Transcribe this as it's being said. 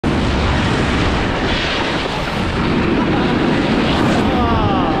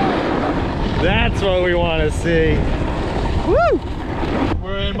That's what we want to see. Woo!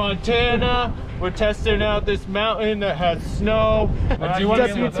 We're in Montana. We're testing out this mountain that has snow. Do you want to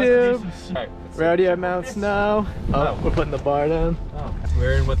YouTube? Right, We're already at Mount Snow. Oh, we're putting the bar down. oh.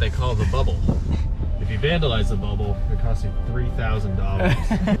 We're in what they call the bubble. If you vandalize the bubble, it costs you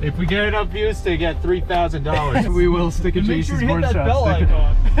 $3,000. If we get enough views to get $3,000, we will stick a make sure Jason's you hit board that shot bell sticker.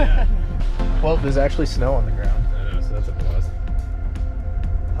 icon. Yeah. Well, there's actually snow on the ground. I know, so that's a plus.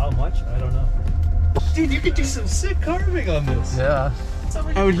 How much? I don't know. Dude, you could do some sick carving on this. Yeah.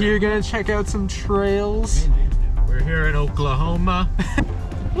 Out here, gonna check out some trails. We're here in Oklahoma.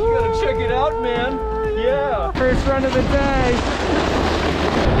 You gotta check it out, man. Yeah. First run of the day.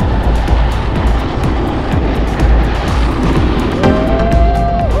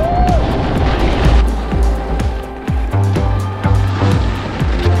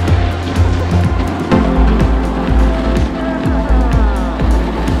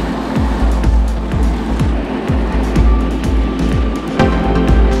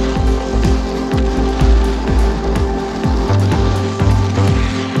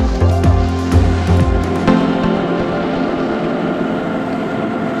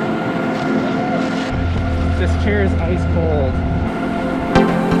 This chair is ice cold.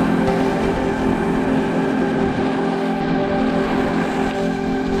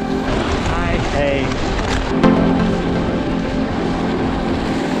 I hate.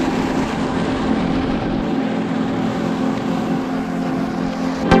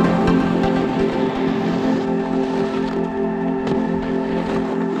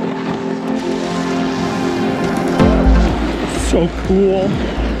 So cool.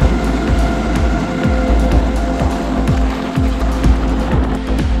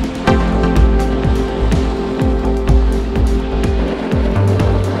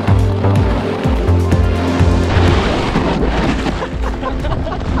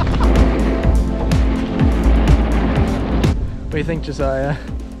 What do you think, Josiah?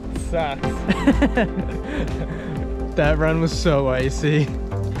 Sucks. That run was so icy.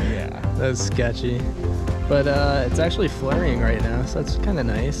 Yeah. That was sketchy. But it's actually flurrying right now, so that's kind of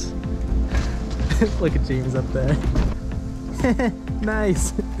nice. Look at James up there.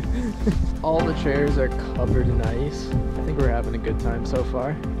 Nice. All the chairs are covered in ice. I think we're having a good time so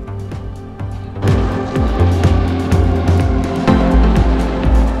far.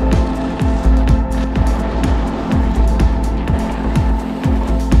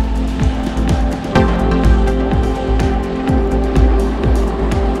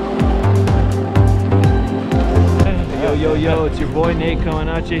 Yo, it's your boy Nate coming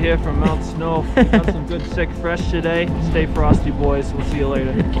at you here from Mount Snow. We got some good sick fresh today. Stay frosty, boys. We'll see you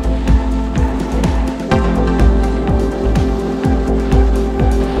later.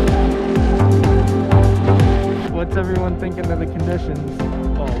 What's everyone thinking of the conditions?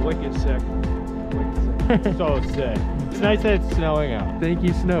 Oh, wicked sick. Wicked sick. So sick. It's nice that it's snowing out. Thank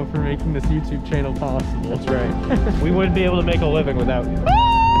you, Snow, for making this YouTube channel possible. That's right. We wouldn't be able to make a living without you.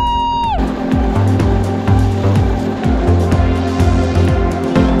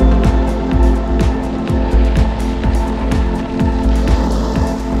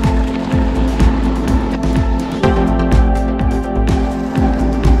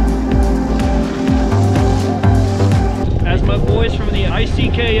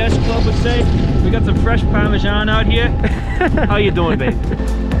 ICKS Club would say, we got some fresh Parmesan out here. How you doing, babe?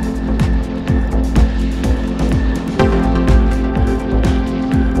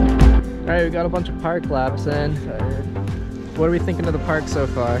 Alright, we got a bunch of park laps in. What are we thinking of the park so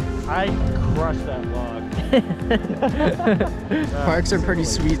far? I crushed that log. Parks are pretty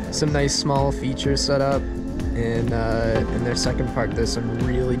sweet. Some nice small features set up. In their second park, there's some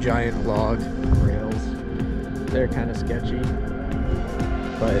really giant log rails. They're kind of sketchy.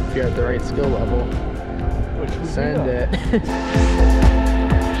 But if you're at the right skill level, send it.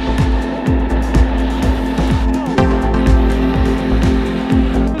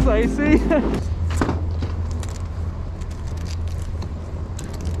 It was icy.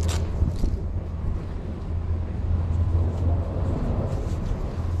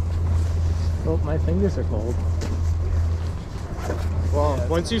 Oh, my fingers are cold. Well,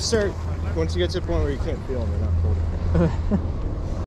 once you get to the point where you can't feel them, they're not cold.